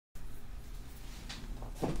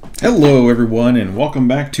Hello everyone and welcome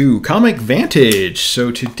back to Comic Vantage.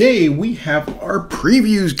 So today we have our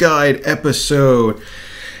previews guide episode.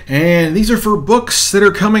 And these are for books that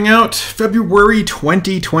are coming out February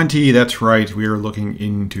 2020. That's right, we are looking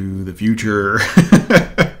into the future.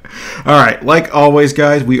 Alright, like always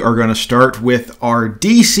guys, we are going to start with our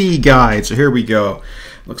DC guide. So here we go.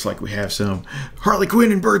 Looks like we have some Harley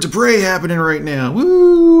Quinn and Birds of Prey happening right now.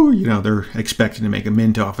 Woo! You know, they're expecting to make a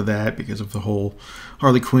mint off of that because of the whole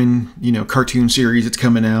Harley Quinn, cartoon series that's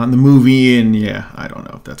coming out and the movie. And yeah, I don't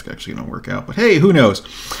know if that's actually going to work out. But hey, who knows?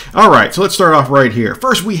 All right, so let's start off right here.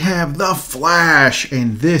 First, we have The Flash.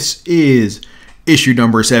 And this is issue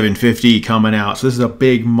number 750 coming out. So this is a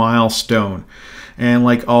big milestone. And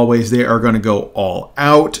like always, they are going to go all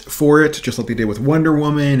out for it, just like they did with Wonder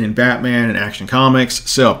Woman and Batman and Action Comics.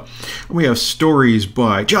 So we have stories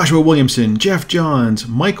by Joshua Williamson, Jeff Johns,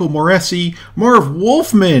 Michael Moresi, Marv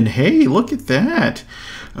Wolfman. Hey, look at that.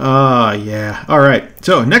 Yeah. All right.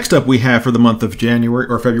 So next up we have for the month of January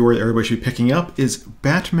or February, everybody should be picking up, is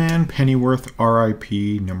Batman Pennyworth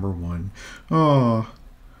R.I.P. #1. Oh,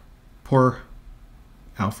 poor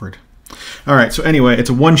Alfred. All right, so anyway, it's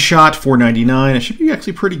a one-shot, $4.99. It should be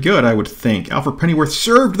actually pretty good, I would think. Alfred Pennyworth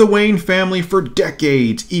served the Wayne family for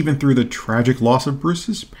decades, even through the tragic loss of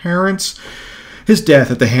Bruce's parents. His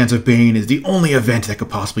death at the hands of Bane is the only event that could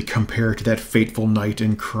possibly compare to that fateful night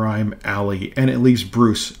in Crime Alley, and it leaves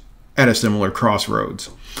Bruce at a similar crossroads.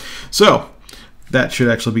 So, that should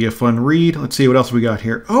actually be a fun read. Let's see what else we got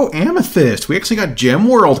here. Oh, Amethyst. We actually got Gem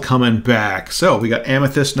World coming back. So, we got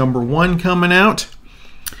Amethyst #1 coming out.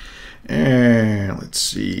 And let's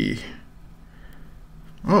see.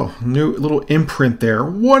 Oh, new little imprint there.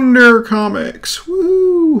 Wonder Comics.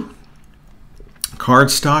 Woo!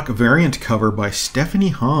 Cardstock variant cover by Stephanie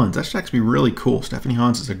Hans. That should actually be really cool. Stephanie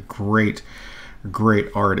Hans is a great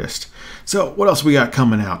artist. So, what else we got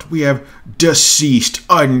coming out? We have Deceased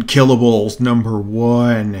Unkillables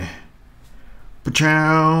 #1.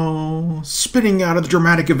 Pachow! Spinning out of the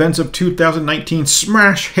dramatic events of 2019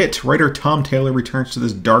 smash hit, writer Tom Taylor returns to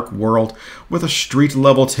this dark world with a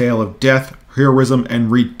street-level tale of death, heroism, and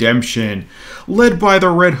redemption. Led by the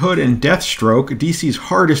Red Hood and Deathstroke, DC's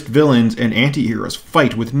hardest villains and anti-heroes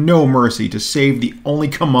fight with no mercy to save the only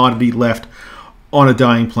commodity left on a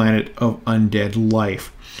dying planet of undead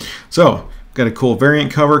life. So, got a cool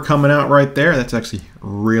variant cover coming out right there. That's actually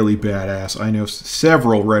really badass. I know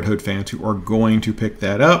several Red Hood fans who are going to pick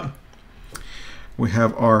that up. We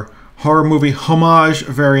have our horror movie homage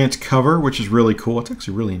variant cover, which is really cool. It's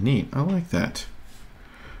actually really neat. I like that.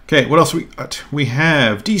 Okay, what else we got? We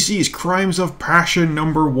have DC's Crimes of Passion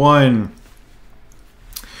 #1.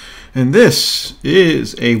 And this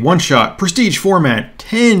is a one-shot prestige format,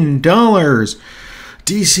 $10.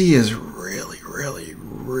 DC is really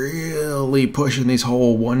pushing these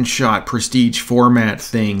whole one-shot prestige format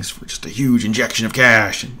things for just a huge injection of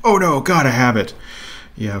cash. And, oh no, gotta have it.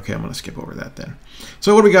 Yeah, okay, I'm going to skip over that then.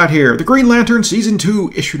 So what do we got here? The Green Lantern Season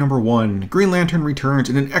 2, issue #1. Green Lantern returns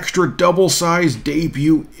in an extra double-sized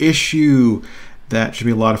debut issue. That should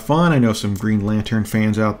be a lot of fun. I know some Green Lantern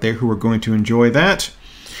fans out there who are going to enjoy that.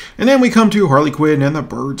 And then we come to Harley Quinn and the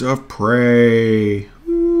Birds of Prey.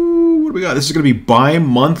 Ooh, what do we got? This is going to be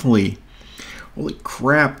bi-monthly. Holy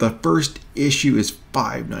crap, the first issue is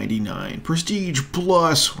 $5.99. Prestige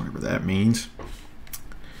Plus, whatever that means.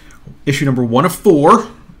 Issue #1 of 4.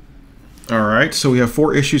 Alright, so we have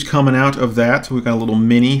 4 issues coming out of that. So we've got a little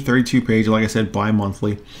mini, 32-page, like I said,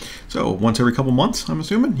 bi-monthly. So once every couple months, I'm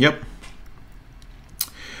assuming? Yep.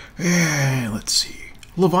 And let's see.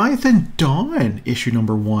 Leviathan Dawn, issue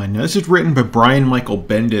 #1. Now, this is written by Brian Michael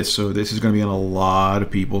Bendis, so this is going to be on a lot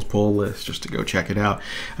of people's pull list just to go check it out.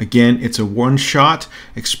 Again, it's a one-shot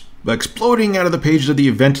exploding out of the pages of the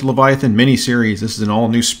Event Leviathan miniseries. This is an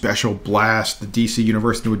all-new special blast, the DC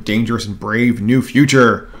Universe into a dangerous and brave new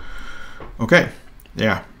future. Okay,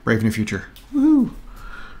 yeah, brave new future. Woohoo!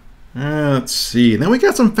 Let's see. Then we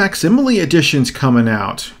got some facsimile editions coming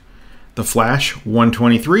out. The Flash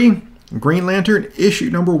 123. Green Lantern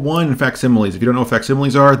issue #1 facsimiles. If you don't know what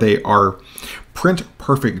facsimiles are, they are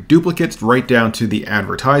print-perfect duplicates right down to the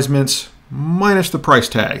advertisements, minus the price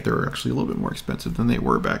tag. They're actually a little bit more expensive than they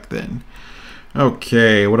were back then.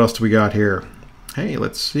 Okay, what else do we got here? Hey,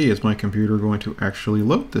 let's see. Is my computer going to actually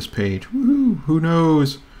load this page? Woohoo! Who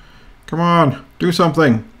knows? Come on, do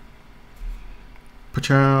something.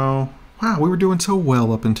 Pachow. Wow, we were doing so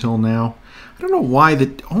well up until now. I don't know why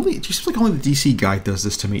it just seems like only the DC guide does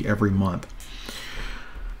this to me every month.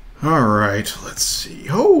 All right, let's see.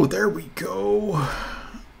 Oh, there we go.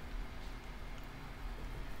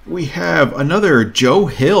 We have another Joe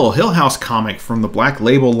Hill House comic from the Black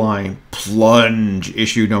Label line, Plunge,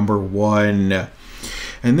 issue number 1.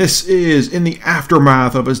 And this is in the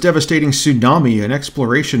aftermath of a devastating tsunami. An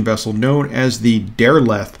exploration vessel known as the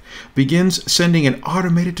Derleth begins sending an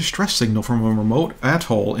automated distress signal from a remote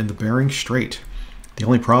atoll in the Bering Strait. The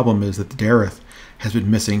only problem is that the Derleth has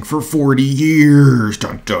been missing for 40 years.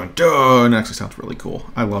 Dun dun dun. That actually sounds really cool.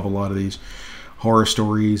 I love a lot of these horror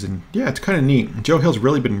stories, and yeah, it's kind of neat. Joe Hill's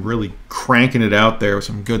really been cranking it out there with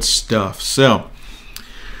some good stuff. So,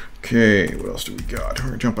 okay, what else do we got? We're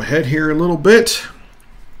gonna jump ahead here a little bit.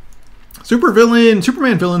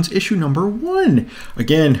 Superman Villains issue number 1.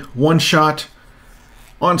 Again, one shot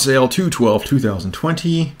on sale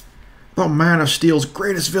 2/12/2020. The Man of Steel's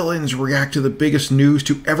greatest villains react to the biggest news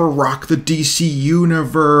to ever rock the DC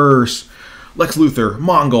universe. Lex Luthor,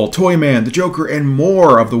 Mongol, Toyman, the Joker, and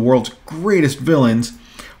more of the world's greatest villains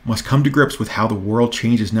must come to grips with how the world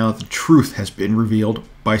changes now that the truth has been revealed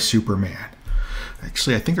by Superman.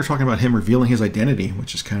 Actually, I think they're talking about him revealing his identity,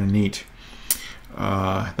 which is kind of neat.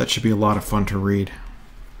 That should be a lot of fun to read.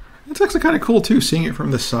 It's actually kind of cool, too, seeing it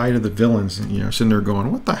from the side of the villains. And, you know, sitting there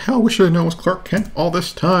going, what the hell? We should have known it was Clark Kent all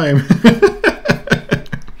this time.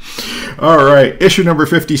 All right, issue number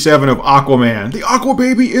 57 of Aquaman. The Aqua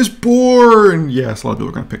Baby is born! Yes, a lot of people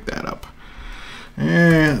are going to pick that up.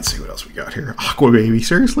 And let's see what else we got here. Aqua Baby,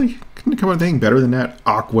 seriously? Couldn't come up with anything better than that?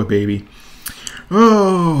 Aqua Baby.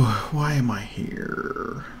 Oh, why am I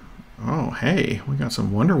here? Oh, hey, we got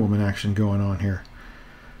some Wonder Woman action going on here.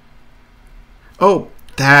 Oh,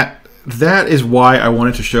 that is why I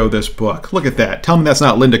wanted to show this book. Look at that. Tell me that's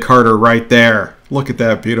not Linda Carter right there. Look at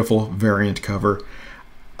that beautiful variant cover.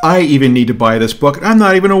 I even need to buy this book. I'm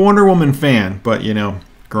not even a Wonder Woman fan, but, you know,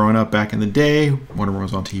 growing up back in the day, Wonder Woman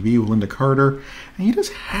was on TV with Linda Carter, and you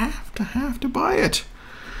just have to buy it.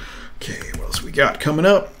 Okay, what else we got coming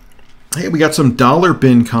up? Hey, we got some dollar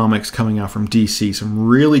bin comics coming out from DC. Some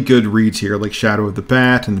really good reads here, like Shadow of the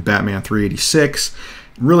Bat and Batman 386.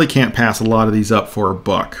 Really can't pass a lot of these up for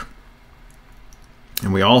 $1.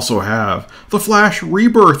 And we also have The Flash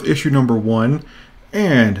Rebirth issue number 1,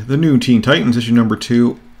 and the new Teen Titans issue number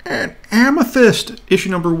 2, and Amethyst issue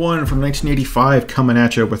number 1 from 1985 coming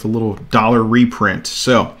at you with a little dollar reprint.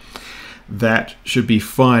 So that should be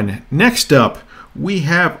fun. Next up, we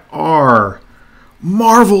have our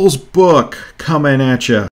Marvel's book coming at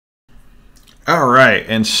you. All right,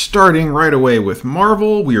 and starting right away with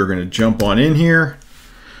Marvel, we are going to jump on in here.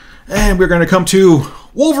 And we're going to come to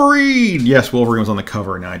Wolverine. Yes, Wolverine was on the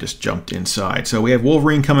cover, and I just jumped inside. So we have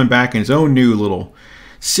Wolverine coming back in his own new little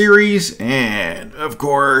series. And, of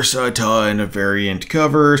course, a ton of variant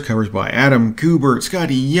covers. Covers by Adam Kubert,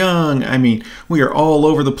 Scotty Young. I mean, we are all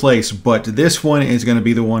over the place. But this one is going to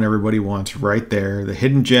be the one everybody wants right there. The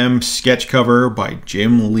Hidden Gem sketch cover by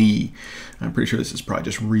Jim Lee. I'm pretty sure this is probably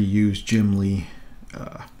just reused Jim Lee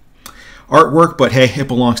artwork, but hey, it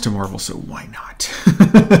belongs to Marvel, so why not?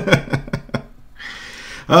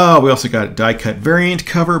 We also got a die-cut variant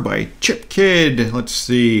cover by Chip Kid. Let's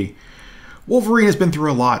see. Wolverine has been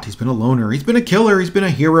through a lot. He's been a loner. He's been a killer. He's been a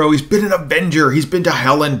hero. He's been an Avenger. He's been to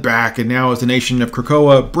hell and back. And now as the nation of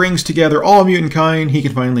Krakoa brings together all mutant kind, he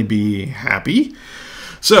can finally be happy.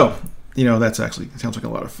 So, you know, that's actually, sounds like a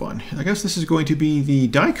lot of fun. I guess this is going to be the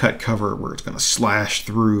die-cut cover where it's going to slash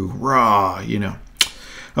through raw, you know.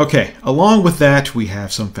 Okay, along with that, we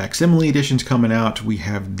have some facsimile editions coming out. We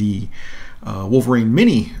have the Wolverine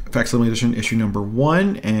Mini facsimile edition, issue number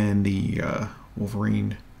 1, and the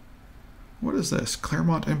Wolverine, what is this?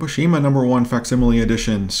 Claremont and Buscema number 1 facsimile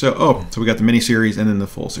edition. So we got the mini-series and then the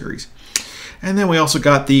full series. And then we also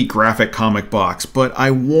got the graphic comic box. But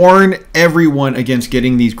I warn everyone against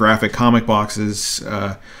getting these graphic comic boxes.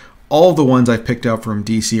 All the ones I've picked up from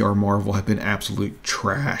DC or Marvel have been absolute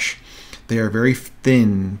trash. They are very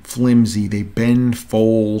thin, flimsy, they bend,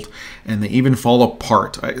 fold, and they even fall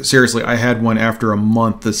apart. Seriously, I had one after a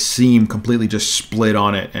month, the seam completely just split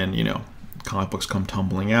on it, and, you know, comic books come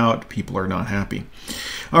tumbling out. People are not happy.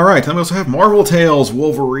 All right, then we also have Marvel Tales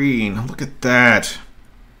Wolverine. Look at that.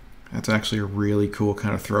 That's actually a really cool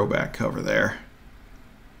kind of throwback cover there.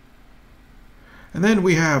 And then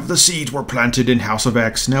we have The Seeds Were Planted in House of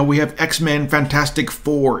X. Now we have X-Men Fantastic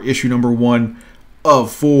Four, issue number 1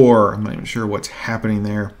 of 4. I'm not even sure what's happening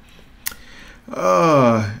there.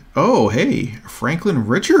 Oh, hey, Franklin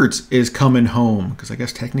Richards is coming home. Because I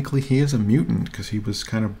guess technically he is a mutant because he was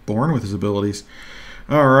kind of born with his abilities.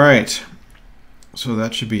 All right. So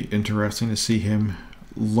that should be interesting to see him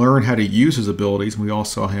learn how to use his abilities. We all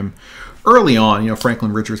saw him early on. You know,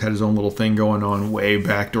 Franklin Richards had his own little thing going on way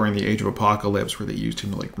back during the Age of Apocalypse where they used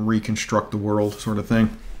him to, like, reconstruct the world sort of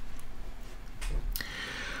thing.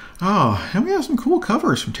 Oh, and we have some cool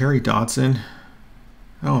covers from Terry Dodson.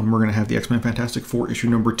 Oh, and we're going to have the X-Men Fantastic Four issue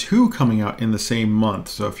number 2 coming out in the same month.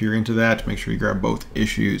 So if you're into that, make sure you grab both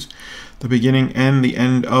issues, the beginning and the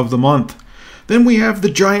end of the month. Then we have the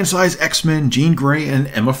Giant Size X-Men, Jean Grey and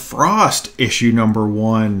Emma Frost, issue number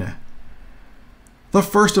 1. The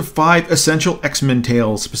first of 5 essential X-Men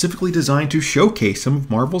tales, specifically designed to showcase some of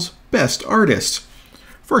Marvel's best artists.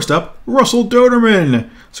 First up, Russell Doterman,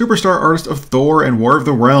 superstar artist of Thor and War of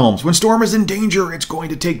the Realms. When Storm is in danger, it's going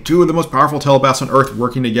to take 2 of the most powerful telepaths on Earth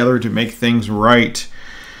working together to make things right.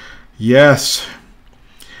 Yes.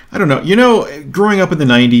 I don't know. You know, growing up in the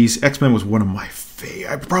 90s, X-Men was one of my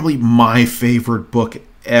probably my favorite book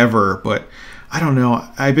ever, but I don't know.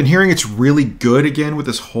 I've been hearing it's really good again with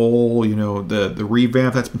this whole, you know, the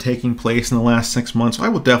revamp that's been taking place in the last 6 months. So I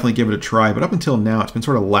will definitely give it a try, but up until now, it's been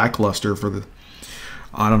sort of lackluster for the,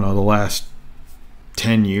 I don't know, the last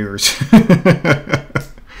 10 years.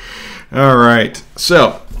 All right,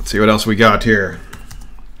 so let's see what else we got here.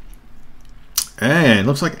 And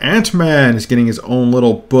looks like Ant-Man is getting his own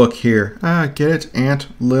little book here. Get it? Ant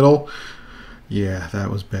Little? Yeah, that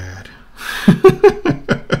was bad.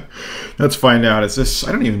 Let's find out. Is this,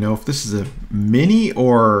 I don't even know if this is a mini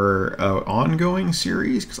or an ongoing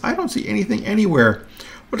series, because I don't see anything anywhere.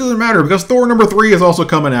 But it doesn't matter, because Thor number 3 is also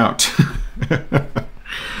coming out.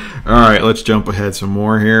 All right, let's jump ahead some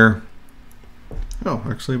more here. Oh,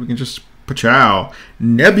 actually, we can just pachow.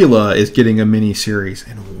 Nebula is getting a mini series,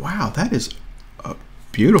 and wow, that is a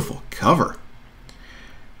beautiful cover.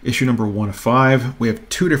 Issue number 1 of 5. We have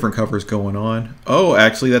 2 different covers going on. Oh,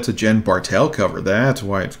 actually, that's a Jen Bartel cover. That's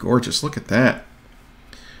why it's gorgeous. Look at that.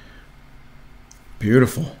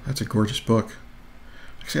 Beautiful. That's a gorgeous book.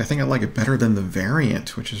 Actually, I think I like it better than the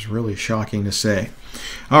variant, which is really shocking to say.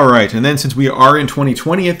 All right, and then since we are in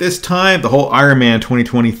 2020 at this time, the whole Iron Man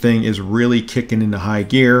 2020 thing is really kicking into high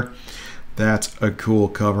gear. That's a cool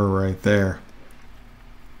cover right there.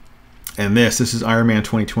 And this is Iron Man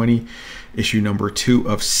 2020, issue number 2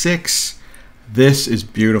 of 6. This is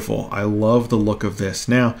beautiful. I love the look of this.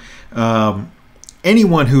 Now,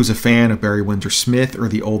 anyone who's a fan of Barry Windsor Smith or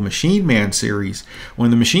the old Machine Man series,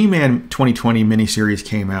 when the Machine Man 2020 miniseries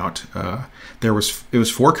came out, it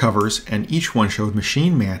was 4 covers, and each one showed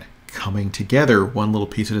Machine Man coming together one little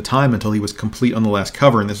piece at a time until he was complete on the last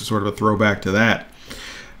cover, and this is sort of a throwback to that.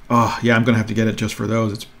 Oh, yeah, I'm going to have to get it just for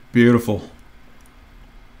those. It's beautiful.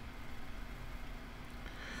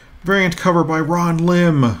 Variant cover by Ron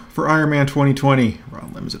Lim for Iron Man 2020.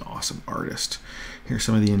 Ron Lim is an awesome artist. Here's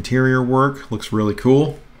some of the interior work. Looks really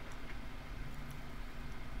cool.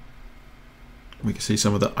 We can see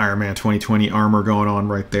some of the Iron Man 2020 armor going on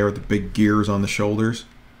right there with the big gears on the shoulders.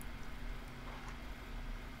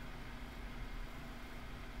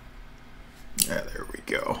 Yeah, there we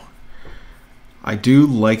go. I do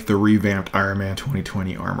like the revamped Iron Man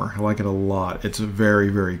 2020 armor. I like it a lot. It's very,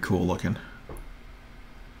 very cool looking.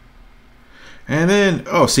 And then,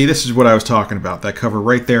 oh, see, this is what I was talking about. That cover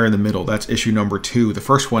right there in the middle. That's issue number 2. The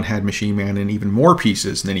first one had Machine Man and even more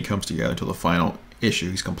pieces, and then he comes together until the final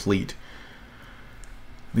issue. He's complete.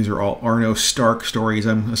 These are all Arno Stark stories,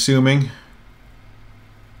 I'm assuming.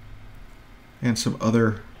 And some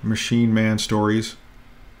other Machine Man stories.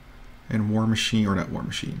 And War Machine, or not War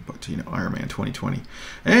Machine, but, you know, Iron Man 2020.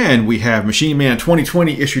 And we have Machine Man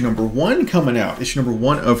 2020 issue number 1 coming out. Issue number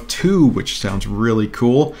 1 of 2, which sounds really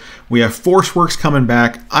cool. We have ForceWorks coming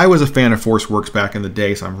back. I was a fan of ForceWorks back in the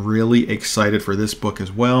day, so I'm really excited for this book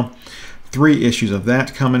as well. 3 issues of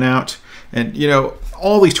that coming out. And, you know,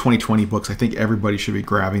 all these 2020 books, I think everybody should be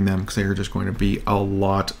grabbing them because they are just going to be a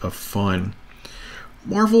lot of fun.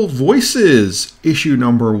 Marvel Voices, issue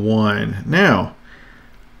number 1. Now,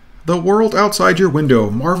 The World Outside Your Window,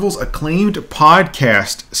 Marvel's acclaimed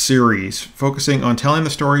podcast series focusing on telling the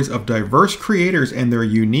stories of diverse creators and their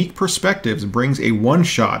unique perspectives, brings a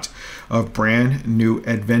one-shot of brand new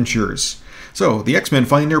adventures. So, the X-Men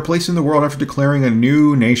find their place in the world after declaring a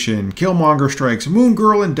new nation. Killmonger strikes, Moon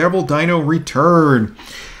Girl and Devil Dino return.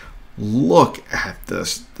 Look at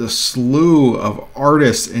this, the slew of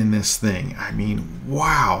artists in this thing. I mean,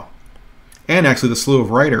 wow. And actually the slew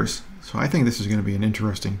of writers. So I think this is going to be an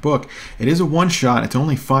interesting book. It is a one-shot. It's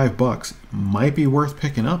only $5. Might be worth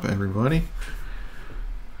picking up, everybody.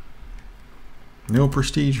 No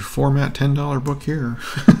prestige format $10 book here.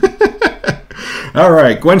 All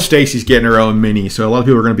right, Gwen Stacy's getting her own mini, so a lot of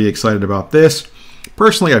people are going to be excited about this.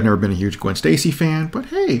 Personally, I've never been a huge Gwen Stacy fan, but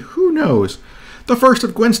hey, who knows? The first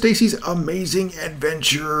of Gwen Stacy's Amazing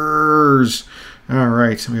Adventures. All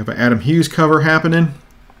right, so we have an Adam Hughes cover happening.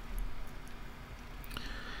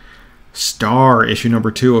 Star, issue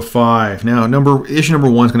number 2 of 5. Now, issue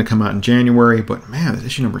number 1 is going to come out in January, but man,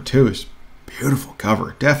 issue number 2 is Beautiful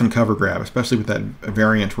cover. Definite cover grab, especially with that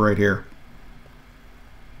variant right here.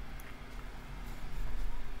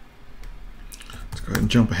 Let's go ahead and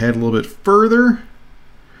jump ahead a little bit further.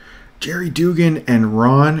 Jerry Dugan and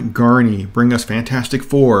Ron Garney bring us Fantastic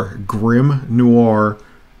Four, Grim Noir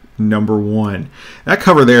 #1. That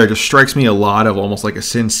cover there just strikes me a lot of almost like a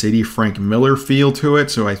Sin City Frank Miller feel to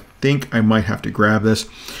it, so I think I might have to grab this.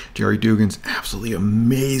 Jerry Dugan's absolutely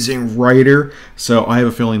amazing writer, so I have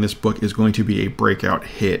a feeling this book is going to be a breakout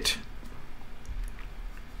hit.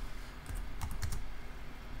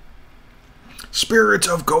 Spirits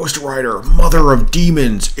of Ghost Rider, Mother of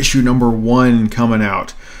Demons, issue #1 coming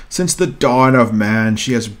out. Since the dawn of man,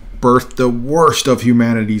 she has birthed the worst of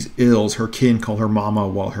humanity's ills. Her kin call her mama,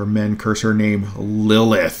 while her men curse her name,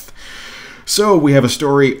 Lilith. So we have a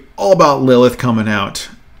story all about Lilith coming out.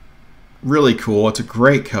 Really cool. It's a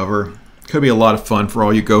great cover. Could be a lot of fun for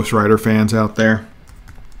all you Ghost Rider fans out there.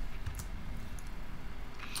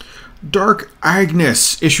 Dark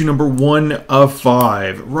Agnes, issue #1 of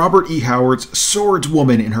 5. Robert E. Howard's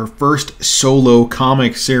swordswoman in her first solo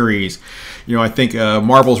comic series. You know, I think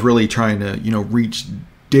Marvel's really trying to,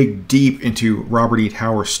 dig deep into Robert E.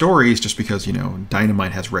 Howard's stories just because,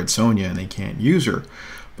 Dynamite has Red Sonja and they can't use her.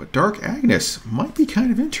 But Dark Agnes might be kind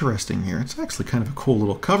of interesting here. It's actually kind of a cool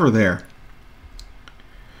little cover there.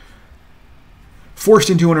 Forced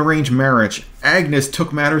into an arranged marriage, Agnes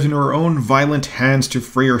took matters into her own violent hands to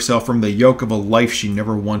free herself from the yoke of a life she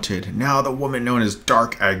never wanted. Now the woman known as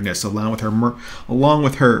Dark Agnes, along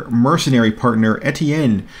with her mercenary partner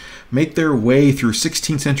Etienne, make their way through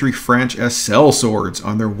 16th century French as sellswords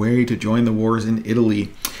on their way to join the wars in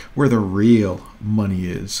Italy, where the real money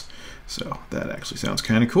is. So that actually sounds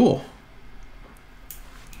kind of cool.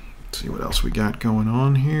 Let's see what else we got going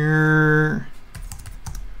on here.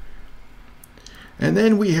 And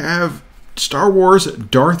then we have Star Wars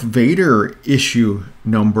Darth Vader issue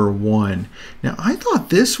 #1. Now, I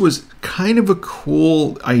thought this was kind of a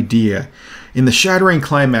cool idea. In the shattering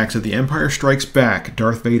climax of The Empire Strikes Back,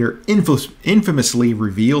 Darth Vader infamously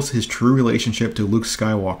reveals his true relationship to Luke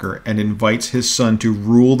Skywalker and invites his son to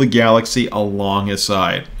rule the galaxy along his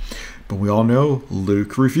side. But we all know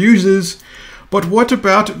Luke refuses. But what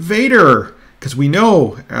about Vader? Because we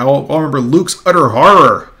know, I'll remember Luke's utter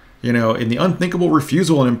horror, in the unthinkable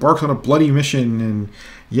refusal, and embarks on a bloody mission. And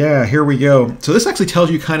yeah, here we go. So this actually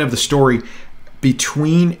tells you kind of the story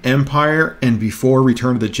between Empire and before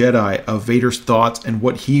Return of the Jedi of Vader's thoughts and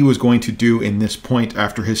what he was going to do in this point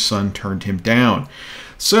after his son turned him down.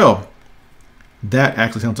 So that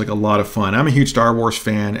actually sounds like a lot of fun. I'm a huge Star Wars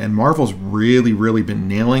fan, and Marvel's really, really been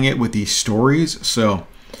nailing it with these stories. So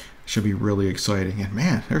it should be really exciting. And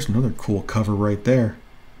man, there's another cool cover right there.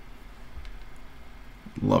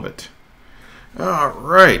 Love it. All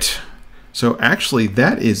right. So actually,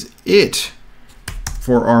 that is it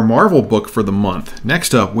for our Marvel book for the month.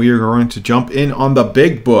 Next up, we are going to jump in on the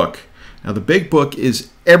big book. Now, the big book is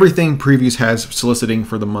everything Previews has soliciting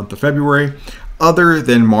for the month of February, other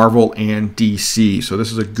than Marvel and DC. So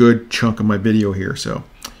this is a good chunk of my video here. So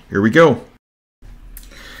here we go.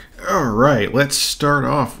 All right, let's start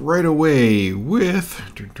off right away with,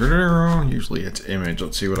 usually it's Image.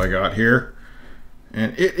 Let's see what I got here.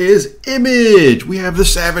 And it is Image. We have the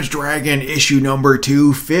Savage Dragon issue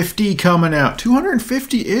 #250 coming out.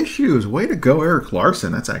 250 issues. Way to go, Eric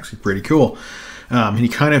Larson. That's actually pretty cool. He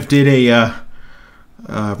kind of did a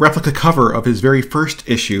replica cover of his very first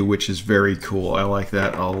issue, which is very cool. I like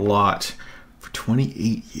that a lot. For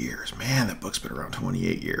 28 years. Man, that book's been around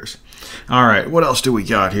 28 years. All right, what else do we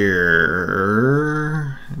got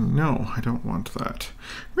here? No, I don't want that.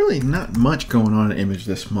 Really not much going on in Image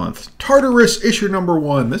this month. Tartarus issue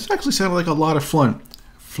 #1. This actually sounded like a lot of fun.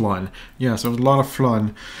 Yes, it was a lot of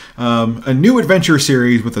fun. A new adventure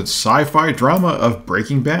series with a sci-fi drama of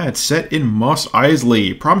Breaking Bad set in Mos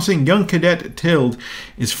Eisley. Promising young cadet Tilde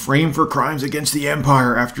is framed for crimes against the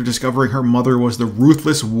Empire after discovering her mother was the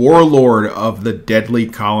ruthless warlord of the deadly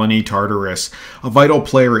colony Tartarus, a vital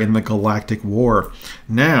player in the Galactic War.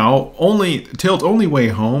 Now, Tilde's only way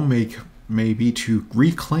home may be to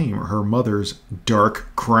reclaim her mother's dark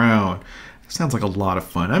crown. Sounds like a lot of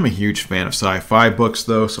fun. I'm a huge fan of sci-fi books,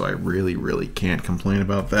 though, so I really, really can't complain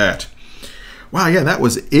about that. Wow, yeah, that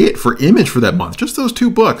was it for Image for that month. Just those two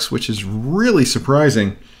books, which is really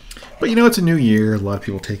surprising. But, it's a new year. A lot of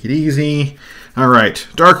people take it easy. All right,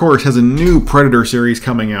 Dark Horse has a new Predator series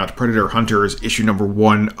coming out. Predator Hunters, issue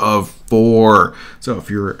 #1 of 4. So if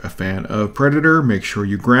you're a fan of Predator, make sure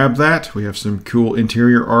you grab that. We have some cool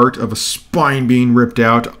interior art of a spine being ripped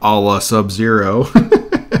out a la Sub-Zero.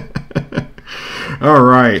 All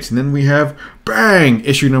right, and then we have Bang,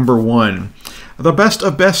 issue #1. The best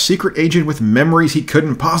of best secret agent with memories he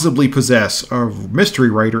couldn't possibly possess. A mystery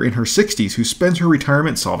writer in her 60s who spends her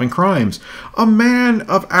retirement solving crimes. A man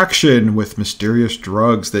of action with mysterious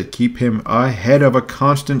drugs that keep him ahead of a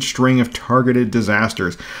constant string of targeted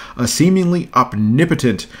disasters. A seemingly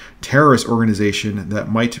omnipotent terrorist organization that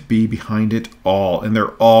might be behind it all. And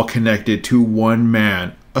they're all connected to one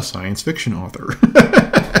man, a science fiction author.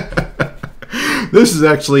 This is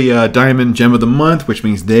actually Diamond Gem of the Month, which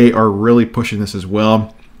means they are really pushing this as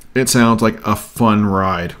well. It sounds like a fun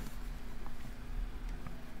ride.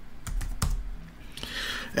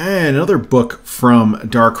 And another book from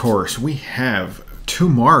Dark Horse. We have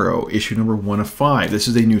Tomorrow, issue number 1 of 5. This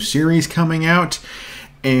is a new series coming out,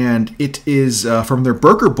 and it is from their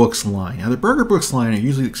Burger Books line. Now, the Burger Books line are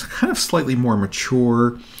usually kind of slightly more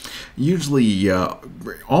mature, usually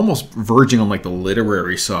almost verging on like the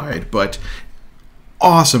literary side, but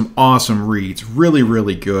awesome reads. Really,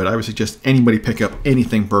 really good. I would suggest anybody pick up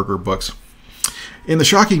anything Burger Books. In the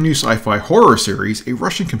shocking new sci-fi horror series, a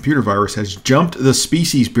Russian computer virus has jumped the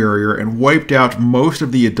species barrier and wiped out most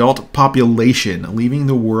of the adult population, leaving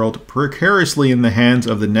the world precariously in the hands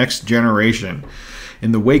of the next generation.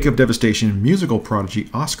 In the wake of devastation, musical prodigy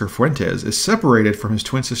Oscar Fuentes is separated from his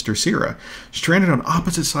twin sister Sierra. Stranded on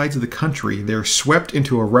opposite sides of the country, they're swept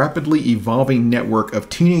into a rapidly evolving network of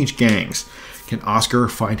teenage gangs. Can Oscar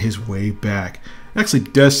find his way back? It actually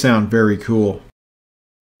does sound very cool.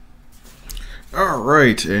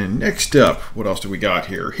 Alright, and next up, what else do we got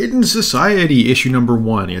here? Hidden Society, issue number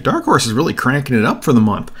 1. Yeah, Dark Horse is really cranking it up for the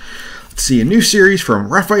month. Let's see, a new series from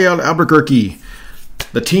Raphael Albuquerque.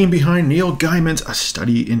 The team behind Neil Gaiman's A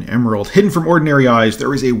Study in Emerald. Hidden from ordinary eyes,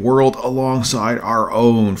 there is a world alongside our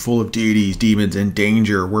own, full of deities, demons, and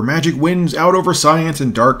danger, where magic wins out over science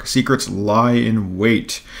and dark secrets lie in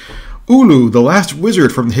wait. Ulu, the last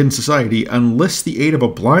wizard from the Hidden Society, enlists the aid of a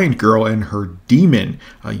blind girl and her demon,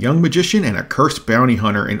 a young magician and a cursed bounty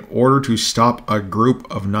hunter, in order to stop a group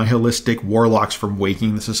of nihilistic warlocks from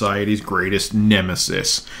waking the Society's greatest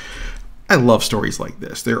nemesis. I love stories like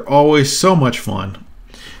this. They're always so much fun.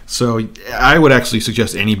 So I would actually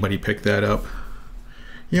suggest anybody pick that up.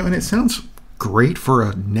 You know, and it sounds great for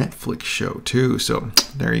a Netflix show too. So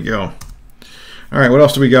there you go. All right, what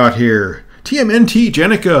else do we got here? TMNT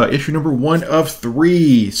Jenica, issue number 1 of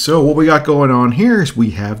 3. So what we got going on here is we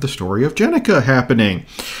have the story of Jenica happening.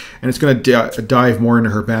 And it's going to dive more into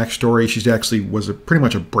her backstory. She's actually was pretty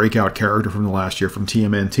much a breakout character from the last year from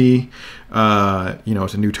TMNT. You know,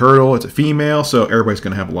 it's a new turtle. It's a female. So everybody's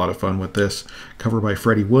going to have a lot of fun with this. Covered by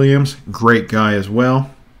Freddie Williams. Great guy as well.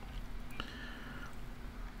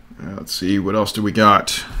 Let's see. What else do we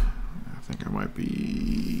got? I think I might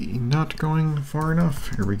be not going far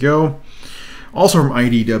enough. Here we go. Also from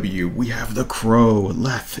IDW, we have The Crow,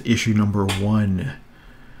 Leth, issue number 1.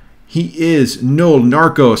 He is Noel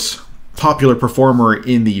Narcos, popular performer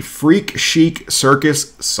in the Freak Chic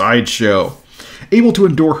Circus sideshow. Able to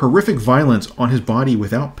endure horrific violence on his body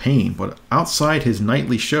without pain, but outside his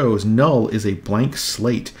nightly shows, Null is a blank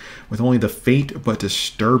slate, with only the faint but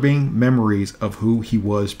disturbing memories of who he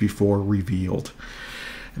was before revealed.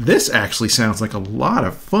 This actually sounds like a lot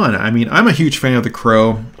of fun. I mean, I'm a huge fan of The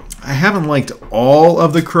Crow. I haven't liked all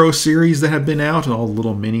of the Crow series that have been out, all the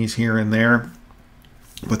little minis here and there.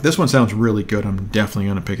 But this one sounds really good. I'm definitely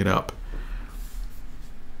going to pick it up.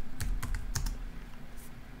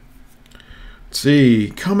 Let's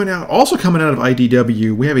see. Also coming out of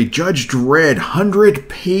IDW, we have a Judge Dredd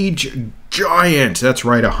 100-page giant. That's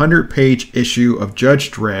right, 100-page issue of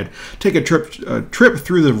Judge Dredd. Take a trip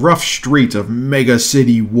through the rough streets of Mega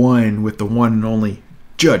City 1 with the one and only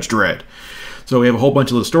Judge Dredd. So we have a whole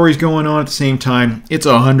bunch of little stories going on at the same time. It's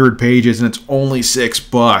 100 pages and it's only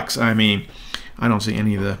 $6. I mean, I don't see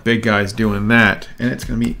any of the big guys doing that. And it's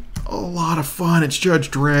going to be a lot of fun. It's Judge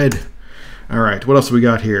Dredd. All right, what else do we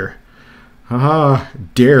got here? Haha,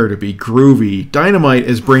 dare to be groovy. Dynamite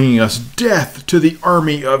is bringing us death to the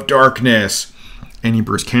army of darkness. Any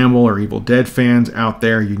Bruce Campbell or Evil Dead fans out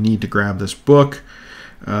there, you need to grab this book.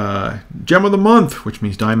 Gem of the Month, which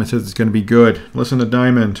means Diamond says it's going to be good. Listen to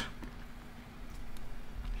Diamond.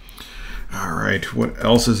 All right, what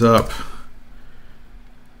else is up?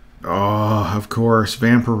 Oh, of course,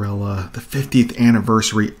 Vampirella, the 50th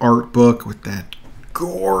anniversary art book with that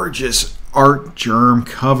gorgeous art germ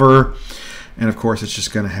cover. And of course, it's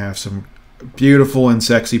just going to have some beautiful and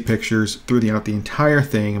sexy pictures throughout the entire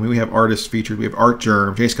thing. I mean, we have artists featured. We have Art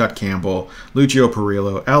Germ, J. Scott Campbell, Lucio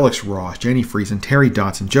Perillo, Alex Ross, Jenny Friesen, Terry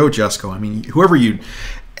Dotson, Joe Jusko. I mean,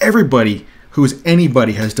 everybody who's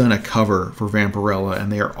anybody has done a cover for Vampirella,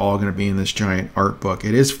 and they are all going to be in this giant art book.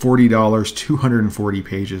 It is $40, 240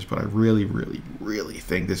 pages, but I really, really, really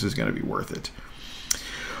think this is going to be worth it.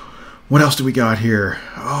 What else do we got here?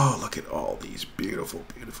 Oh, look at all these beautiful,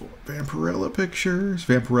 beautiful Vampirella pictures.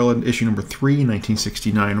 Vampirella issue number 3,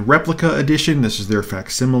 1969 replica edition. This is their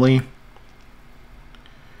facsimile.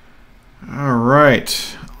 All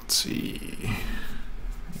right, let's see.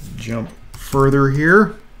 Jump further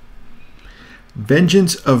here.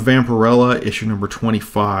 Vengeance of Vampirella, issue number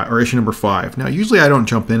 25, or issue number 5. Now, usually I don't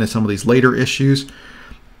jump into some of these later issues,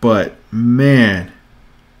 but man,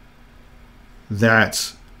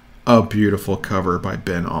 that's a beautiful cover by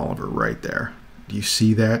Ben Oliver right there. Do you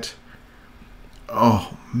see that?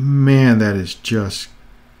 Oh man, that is just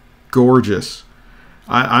gorgeous.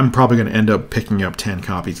 I'm probably going to end up picking up 10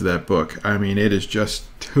 copies of that book. I mean, it is just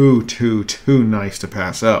too nice to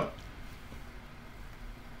pass up.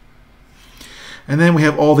 And then we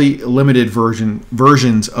have all the limited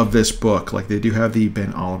versions of this book. Like they do have the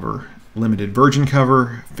Ben Oliver limited version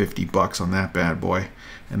cover, $50 on that bad boy.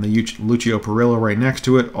 And the Lucio Perillo right next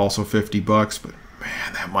to it, also $50. But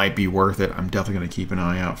man, that might be worth it. I'm definitely going to keep an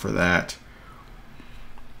eye out for that.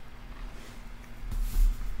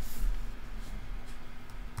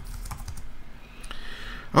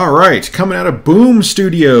 All right, coming out of Boom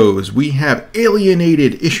Studios, we have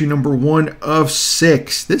Alienated, issue number 1 of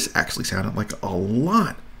 6. This actually sounded like a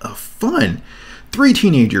lot of fun. 3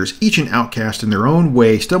 teenagers, each an outcast in their own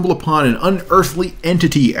way, stumble upon an unearthly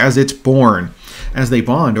entity as it's born. As they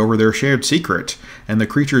bond over their shared secret and the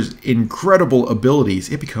creature's incredible abilities,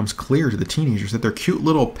 it becomes clear to the teenagers that their cute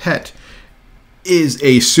little pet is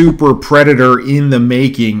a super predator in the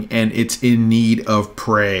making, and it's in need of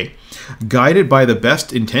prey. Guided by the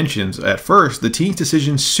best intentions at first, the teen's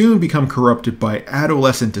decisions soon become corrupted by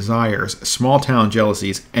adolescent desires, small-town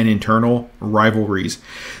jealousies, and internal rivalries.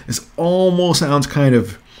 This almost sounds kind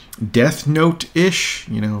of Death Note-ish,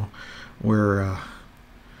 you know, where,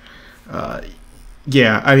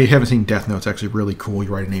 yeah, I mean, if you haven't seen Death Note, it's actually really cool.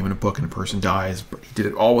 You write a name in a book and a person dies, but he did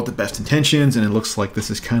it all with the best intentions, and it looks like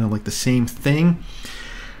this is kind of like the same thing.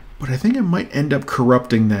 But I think it might end up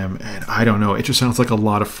corrupting them, and I don't know. It just sounds like a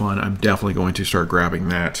lot of fun. I'm definitely going to start grabbing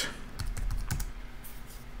that.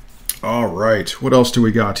 All right, what else do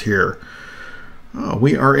we got here? Oh,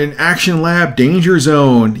 we are in Action Lab Danger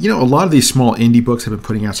Zone. You know, a lot of these small indie books have been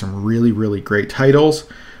putting out some really great titles.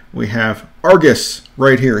 We have Argus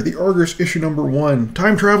right here. The Argus issue number 1.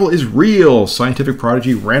 Time travel is real. Scientific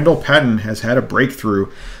prodigy Randall Patton has had a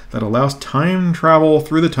breakthrough that allows time travel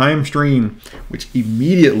through the time stream, which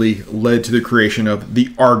immediately led to the creation of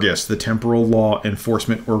the Argus, the temporal law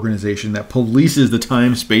enforcement organization that polices the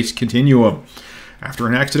time-space continuum. After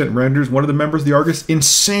an accident renders one of the members of the Argus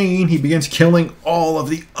insane, he begins killing all of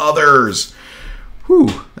the others.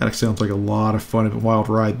 Whew, that sounds like a lot of fun and a wild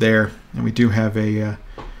ride there. And we do have a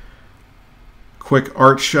quick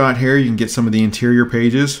art shot here. You can get some of the interior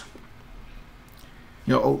pages.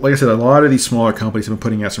 You know, like I said, a lot of these smaller companies have been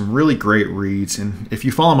putting out some really great reads. And if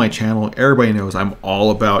you follow my channel, everybody knows I'm all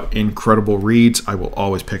about incredible reads. I will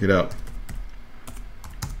always pick it up.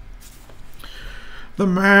 The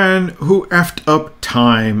Man Who Effed Up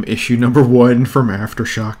Time, issue number 1 from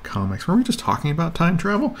Aftershock Comics. Were we just talking about time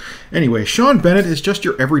travel? Anyway, Sean Bennett is just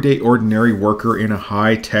your everyday ordinary worker in a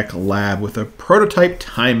high-tech lab with a prototype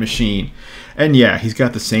time machine. And yeah, he's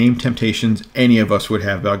got the same temptations any of us would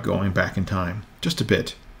have about going back in time. Just a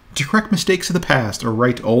bit. To correct mistakes of the past or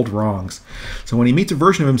right old wrongs. So when he meets a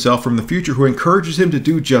version of himself from the future who encourages him to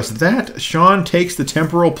do just that, Sean takes the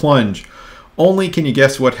temporal plunge. Only can you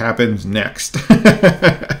guess what happens next?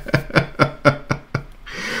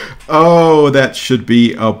 Oh, that should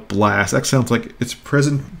be a blast. That sounds like it's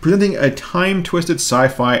presenting a time-twisted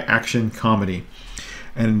sci-fi action comedy.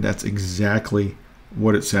 And that's exactly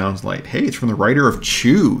what it sounds like. Hey, it's from the writer of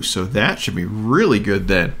Chew, so that should be really good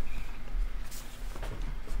then.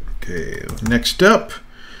 Okay, next up,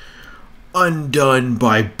 Undone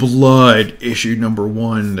by Blood, issue number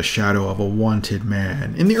 1, The Shadow of a Wanted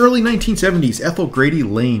Man. In the early 1970s, Ethel Grady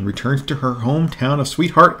Lane returns to her hometown of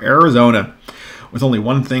Sweetheart, Arizona, with only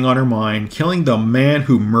one thing on her mind, killing the man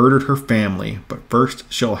who murdered her family. But first,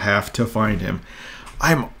 she'll have to find him.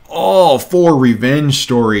 I'm all for revenge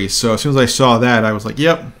stories, so as soon as I saw that, I was like,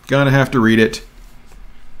 yep, gonna have to read it.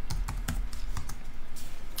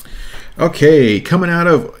 Okay, coming out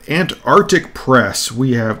of Antarctic Press,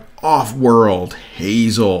 we have Off-World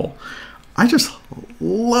Hazel. I just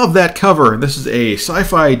love that cover. This is a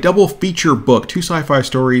sci-fi double feature book, 2 sci-fi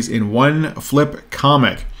stories in one flip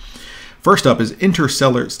comic. First up is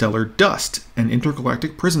Interstellar Dust. An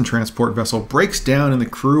intergalactic prison transport vessel breaks down and the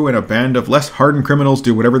crew and a band of less hardened criminals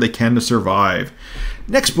do whatever they can to survive.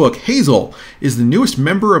 Next book, Hazel, is the newest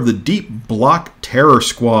member of the Deep Block Terror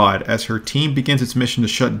Squad. As her team begins its mission to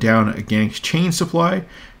shut down a gang's chain supply,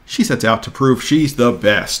 she sets out to prove she's the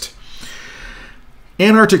best.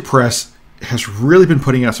 Antarctic Press has really been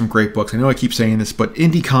putting out some great books. I know I keep saying this, but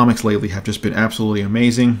indie comics lately have just been absolutely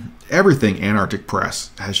amazing. Everything Antarctic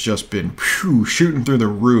Press has just been shooting through the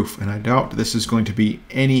roof, and I doubt this is going to be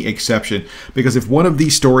any exception, because if one of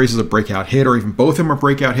these stories is a breakout hit, or even both of them are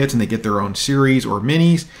breakout hits and they get their own series or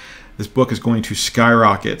minis, this book is going to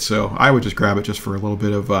skyrocket. So I would just grab it just for a little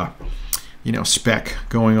bit of, spec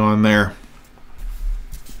going on there.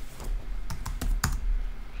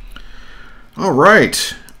 All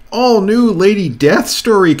right. All new Lady Death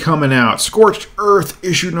story coming out. Scorched Earth,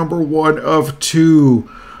 issue number 1 of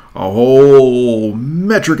 2. A whole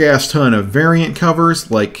metric ass ton of variant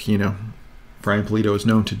covers, like, Brian Pulido is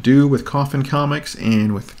known to do with Coffin Comics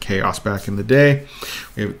and with Chaos back in the day.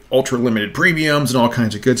 We have ultra limited premiums and all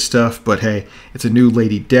kinds of good stuff, but hey, it's a new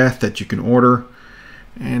Lady Death that you can order.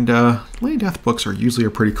 And Lady Death books are usually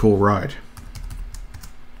a pretty cool ride.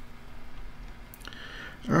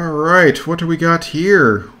 Alright, what do we got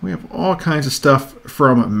here? We have all kinds of stuff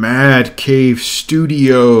from Mad Cave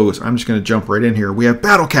Studios. I'm just going to jump right in here. We have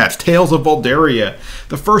Battle Cats, Tales of Valderia,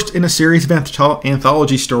 the first in a series of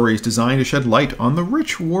anthology stories designed to shed light on the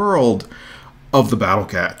rich world of the Battle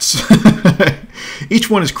Cats. Each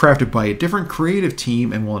one is crafted by a different creative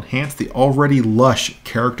team and will enhance the already lush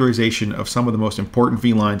characterization of some of the most important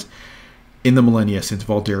felines in the millennia since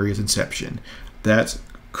Valderia's inception. That's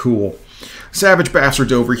cool. Savage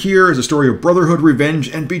Bastards over here is a story of brotherhood, revenge,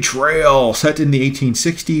 and betrayal. Set in the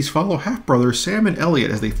 1860s, follow half-brothers Sam and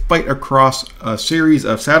Elliot as they fight across a series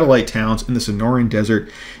of satellite towns in the Sonoran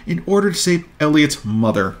Desert in order to save Elliot's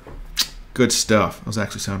mother. Good stuff. Those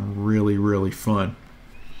actually sound really, really fun.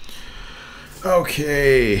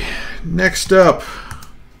 Okay, next up,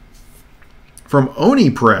 from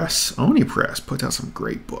Oni Press. Oni Press puts out some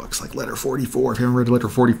great books like Letter 44. If you haven't read Letter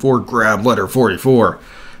 44, grab Letter 44.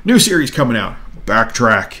 New series coming out.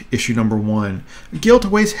 Backtrack, issue number 1. Guilt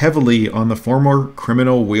weighs heavily on the former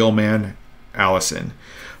criminal wheelman Allison,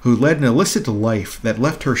 who led an illicit life that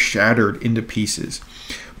left her shattered into pieces.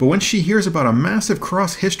 But when she hears about a massive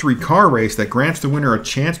cross-history car race that grants the winner a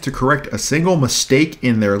chance to correct a single mistake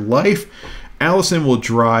in their life, Allison will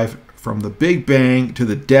drive from the Big Bang to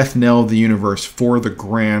the death knell of the universe for the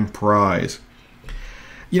grand prize.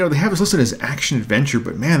 They have this listed as action-adventure,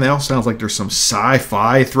 but man, that all sounds like there's some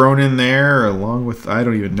sci-fi thrown in there, along with, I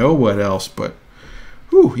don't even know what else, but,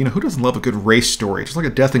 who doesn't love a good race story? Just like a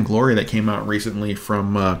Death and Glory that came out recently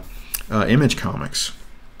from Image Comics.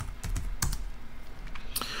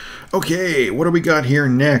 Okay, what do we got here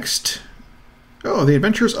next? Oh, The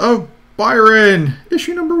Adventures of Byron,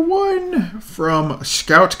 issue number 1 from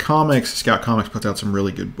Scout Comics. Scout Comics puts out some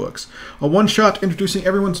really good books. A one-shot introducing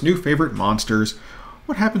everyone's new favorite monsters.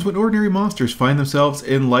 What happens when ordinary monsters find themselves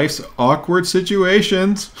in life's awkward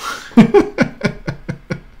situations? It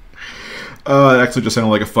actually just sounded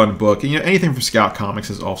like a fun book. And, anything from Scout Comics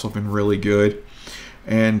has also been really good.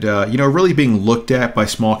 And, really being looked at by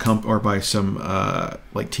small or by some,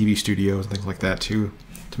 like TV studios and things like that, too,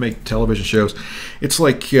 to make television shows. It's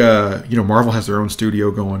like, Marvel has their own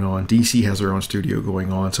studio going on. DC has their own studio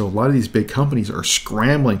going on. So a lot of these big companies are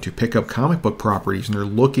scrambling to pick up comic book properties, and they're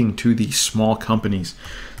looking to these small companies.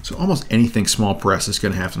 So almost anything small press is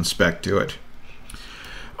going to have some spec to it.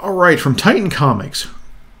 All right, from Titan Comics,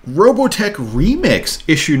 Robotech Remix,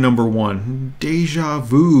 issue number 1, Deja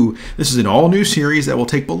Vu. This is an all-new series that will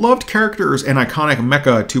take beloved characters and iconic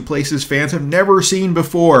mecha to places fans have never seen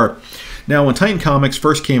before. Now, when Titan Comics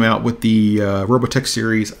first came out with the Robotech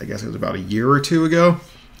series, I guess it was about a year or 2 ago,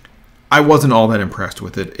 I wasn't all that impressed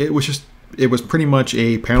with it. It was pretty much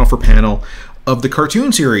a panel for panel of the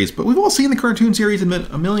cartoon series, but we've all seen the cartoon series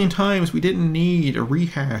a million times. We didn't need a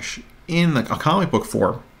rehash in a comic book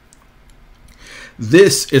form.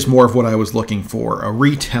 This is more of what I was looking for, a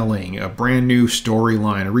retelling, a brand new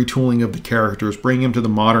storyline, a retooling of the characters, bringing them to the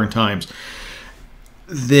modern times.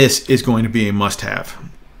 This is going to be a must-have.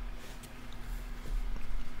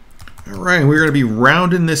 All right, we're going to be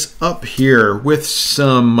rounding this up here with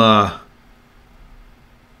some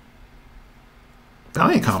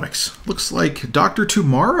Valiant Comics. Looks like Dr.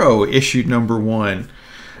 Tomorrow issued number 1.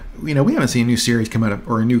 We haven't seen a new series come out of,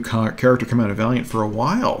 or a new character come out of Valiant for a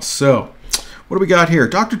while. So, what do we got here?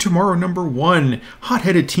 Dr. Tomorrow number 1.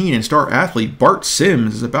 Hot-headed teen and star athlete Bart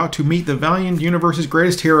Sims is about to meet the Valiant universe's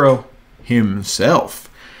greatest hero himself.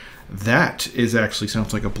 That actually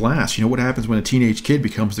sounds like a blast. What happens when a teenage kid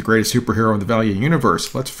becomes the greatest superhero in the Valiant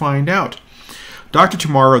universe? Let's find out. Dr.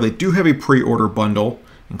 Tomorrow, they do have a pre-order bundle.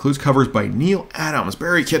 Includes covers by Neil Adams,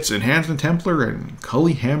 Barry Kitson, Hanson Templar, and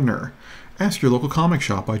Cully Hamner. Ask your local comic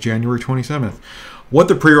shop by January 27th. what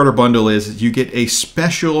the pre-order bundle is you get a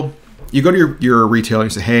special, you go to your retailer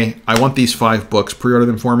and say, hey, I want these 5 books, pre-order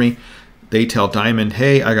them for me. They tell Diamond,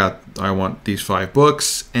 hey, I want these 5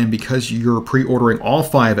 books. And because you're pre-ordering all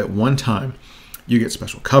 5 at one time, you get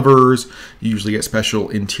special covers. You usually get special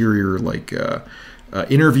interior like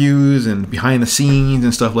interviews and behind the scenes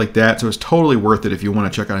and stuff like that. So it's totally worth it if you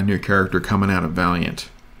want to check out a new character coming out of Valiant.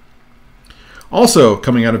 Also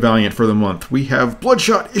coming out of Valiant for the month, we have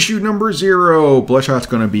Bloodshot issue number 0. Bloodshot's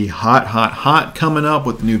going to be hot, hot, hot coming up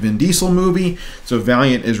with the new Vin Diesel movie. So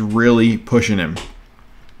Valiant is really pushing him.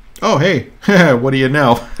 Oh, hey, what do you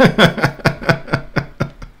know?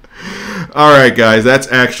 All right, guys, that's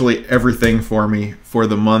actually everything for me for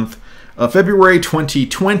the month of February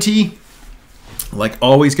 2020. Like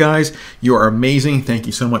always, guys, you are amazing. Thank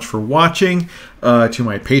you so much for watching. To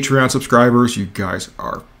my Patreon subscribers, you guys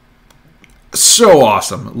are so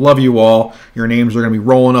awesome. Love you all. Your names are going to be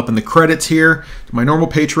rolling up in the credits here. To my normal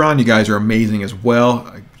Patreon, you guys are amazing as well.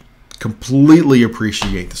 I completely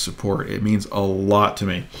appreciate the support. It means a lot to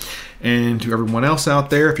me. And to everyone else out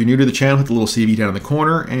there, if you're new to the channel, hit the little CV down in the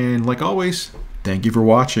corner. And like always, thank you for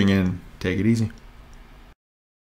watching and take it easy.